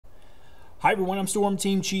Hi everyone, I'm Storm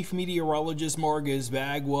Team Chief Meteorologist Marcus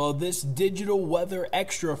Bagwell. This digital weather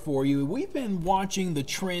extra for you. We've been watching the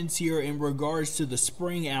trends here in regards to the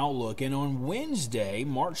spring outlook, and on Wednesday,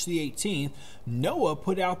 March the 18th, NOAA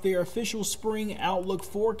put out their official spring outlook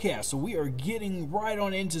forecast. So we are getting right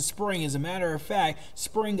on into spring. As a matter of fact,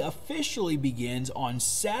 spring officially begins on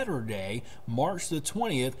Saturday, March the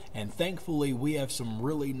 20th, and thankfully we have some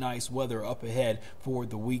really nice weather up ahead for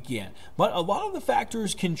the weekend. But a lot of the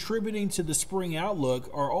factors contributing to the spring outlook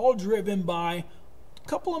are all driven by a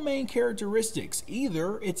couple of main characteristics.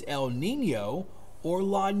 Either it's El Nino or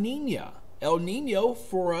La Nina. El Nino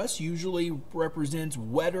for us usually represents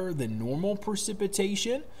wetter than normal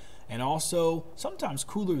precipitation and also sometimes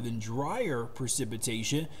cooler than drier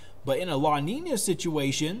precipitation. But in a La Nina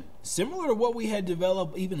situation, similar to what we had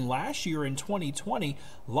developed even last year in 2020,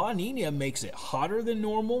 La Nina makes it hotter than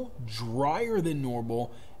normal, drier than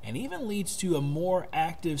normal, and even leads to a more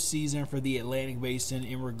active season for the Atlantic Basin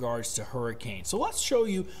in regards to hurricanes. So let's show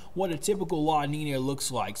you what a typical La Nina looks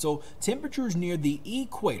like. So temperatures near the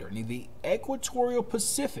equator, near the equatorial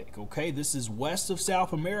Pacific, okay, this is west of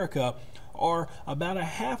South America, are about a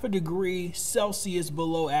half a degree Celsius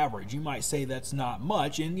below average. You might say that's not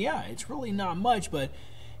much, and yeah, it's really not much, but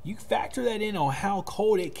you factor that in on how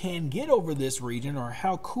cold it can get over this region or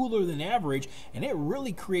how cooler than average, and it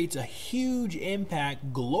really creates a huge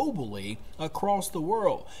impact globally across the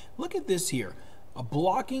world. Look at this here. A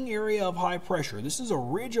blocking area of high pressure. This is a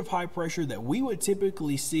ridge of high pressure that we would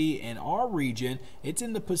typically see in our region. It's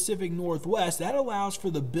in the Pacific Northwest. That allows for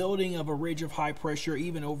the building of a ridge of high pressure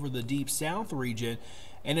even over the deep south region.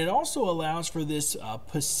 And it also allows for this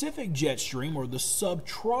Pacific jet stream, or the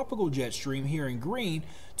subtropical jet stream here in green,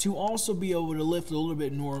 to also be able to lift a little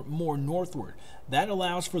bit more northward. That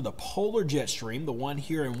allows for the polar jet stream, the one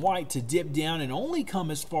here in white, to dip down and only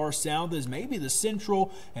come as far south as maybe the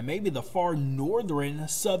central and maybe the far northern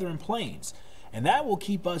southern plains. And that will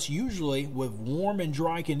keep us usually with warm and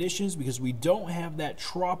dry conditions because we don't have that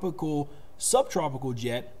subtropical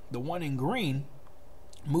jet, the one in green,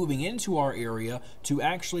 moving into our area to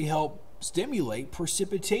actually help stimulate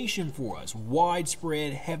precipitation for us,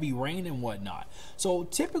 widespread heavy rain and whatnot. So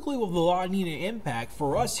typically with the La Nina impact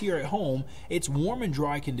for us here at home, it's warm and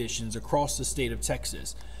dry conditions across the state of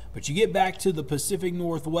Texas. But you get back to the Pacific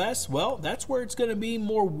Northwest, well, that's where it's going to be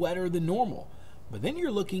more wetter than normal. But then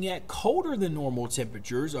you're looking at colder than normal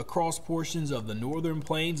temperatures across portions of the northern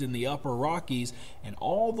plains and the upper Rockies and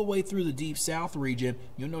all the way through the deep south region.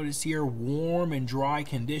 You'll notice here warm and dry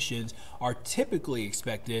conditions are typically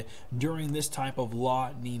expected during this type of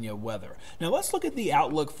La Nina weather. Now let's look at the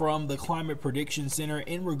outlook from the Climate Prediction Center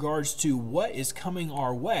in regards to what is coming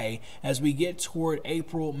our way as we get toward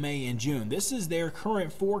April, May, and June. This is their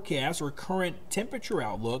current forecast or current temperature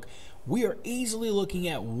outlook. We are easily looking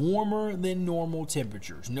at warmer than normal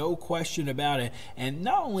temperatures, no question about it. And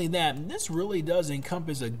not only that, this really does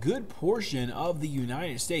encompass a good portion of the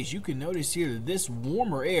United States. You can notice here that this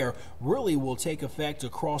warmer air really will take effect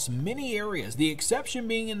across many areas, the exception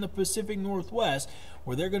being in the Pacific Northwest,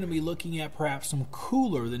 where they're going to be looking at perhaps some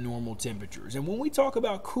cooler than normal temperatures. And when we talk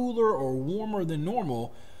about cooler or warmer than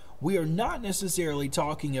normal, we are not necessarily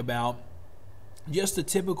talking about just a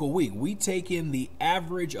typical week. We take in the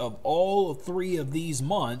average of all three of these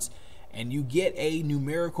months and you get a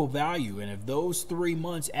numerical value. And if those 3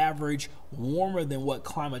 months average warmer than what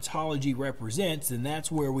climatology represents, then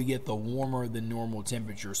that's where we get the warmer than normal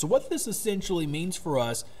temperature. So what this essentially means for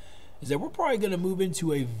us is that we're probably going to move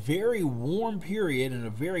into a very warm period and a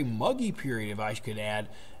very muggy period, if I could add,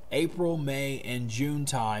 April, May, and June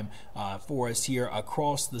time for us here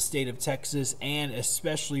across the state of Texas, and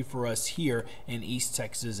especially for us here in East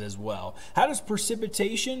Texas as well. How does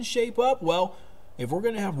precipitation shape up? Well, if we're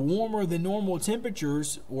going to have warmer than normal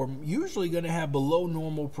temperatures, we're usually going to have below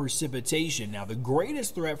normal precipitation. Now, the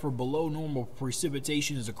greatest threat for below normal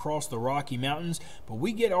precipitation is across the Rocky Mountains, but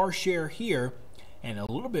we get our share here. And a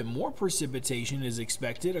little bit more precipitation is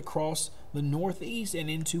expected across the Northeast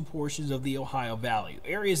and into portions of the Ohio Valley.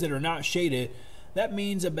 Areas that are not shaded, that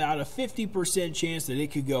means about a 50% chance that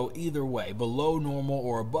it could go either way, below normal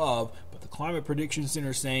or above. But the Climate Prediction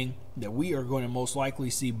Center is saying that we are going to most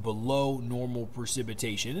likely see below normal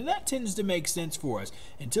precipitation. And that tends to make sense for us.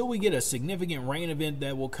 Until we get a significant rain event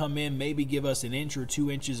that will come in, maybe give us 1 inch or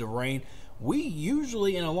 2 inches of rain, we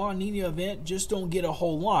usually in a La Nina event just don't get a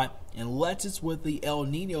whole lot unless it's with the El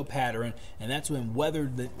Nino pattern, and that's when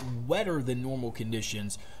wetter than normal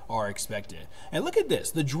conditions are expected. And look at this,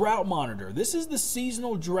 the drought monitor. This is the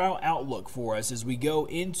seasonal drought outlook for us as we go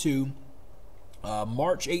into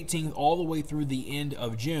March 18th all the way through the end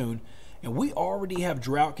of June. And we already have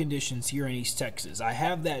drought conditions here in East Texas. I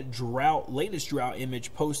have that latest drought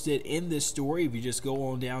image posted in this story. If you just go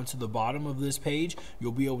on down to the bottom of this page,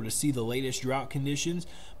 you'll be able to see the latest drought conditions.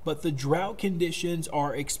 But the drought conditions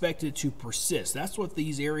are expected to persist. That's what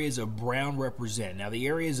these areas of brown represent. Now, the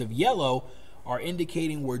areas of yellow are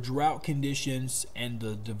indicating where drought conditions and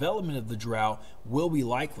the development of the drought will be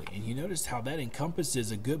likely. And you notice how that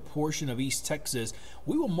encompasses a good portion of East Texas.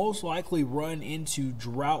 We will most likely run into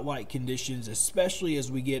drought-like conditions, especially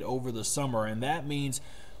as we get over the summer. And that means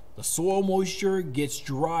the soil moisture gets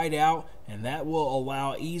dried out, and that will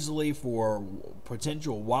allow easily for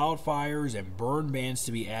potential wildfires and burn bans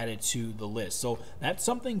to be added to the list. So that's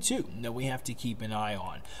something too that we have to keep an eye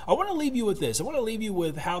on. I want to leave you with this. I want to leave you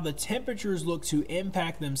with how the temperatures look to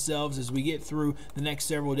impact themselves as we get through the next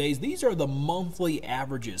several days. These are the monthly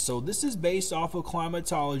averages. So this is based off of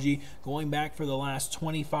climatology going back for the last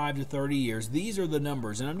 25 to 30 years. These are the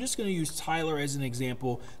numbers, and I'm just going to use Tyler as an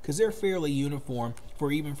example because they're fairly uniform for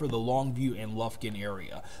the Longview and Lufkin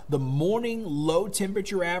area. The morning low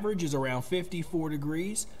temperature average is around 54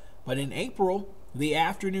 degrees, but in April, the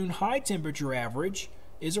afternoon high temperature average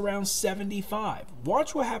is around 75.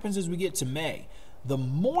 Watch what happens as we get to May. The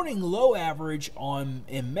morning low average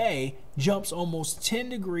in May jumps almost 10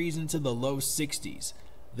 degrees into the low 60s.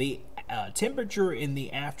 The temperature in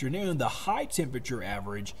the afternoon, the high temperature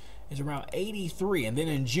average is around 83, and then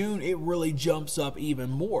in June it really jumps up even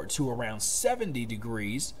more to around 70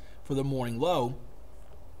 degrees for the morning low,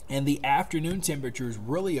 and the afternoon temperatures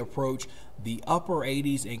really approach the upper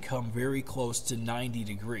 80s and come very close to 90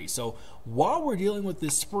 degrees. So while we're dealing with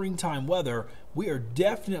this springtime weather, we are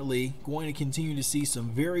definitely going to continue to see some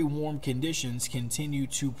very warm conditions continue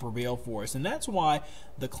to prevail for us. And that's why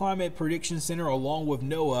the Climate Prediction Center along with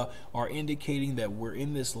NOAA are indicating that we're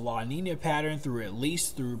in this La Nina pattern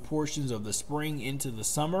through portions of the spring into the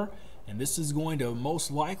summer. And this is going to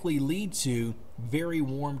most likely lead to very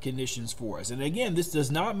warm conditions for us. And again, this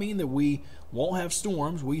does not mean that we won't have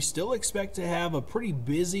storms. We still expect to have a pretty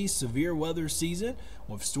busy, severe weather season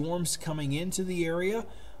with storms coming into the area.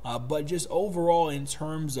 But just overall, in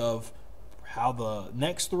terms of how the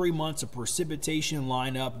next 3 months of precipitation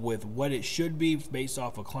line up with what it should be based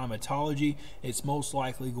off of climatology, it's most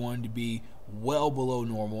likely going to be well below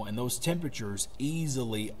normal, and those temperatures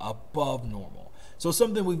easily above normal. So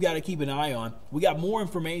something we've got to keep an eye on. We got more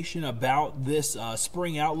information about this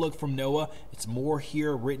spring outlook from NOAA. It's more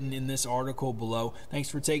here written in this article below. Thanks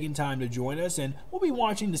for taking time to join us, and we'll be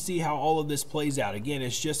watching to see how all of this plays out. Again,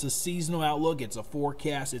 it's just a seasonal outlook. It's a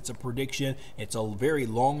forecast. It's a prediction. It's a very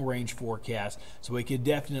long-range forecast, so it could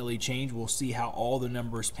definitely change. We'll see how all the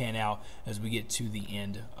numbers pan out as we get to the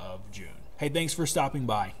end of June. Hey, thanks for stopping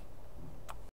by.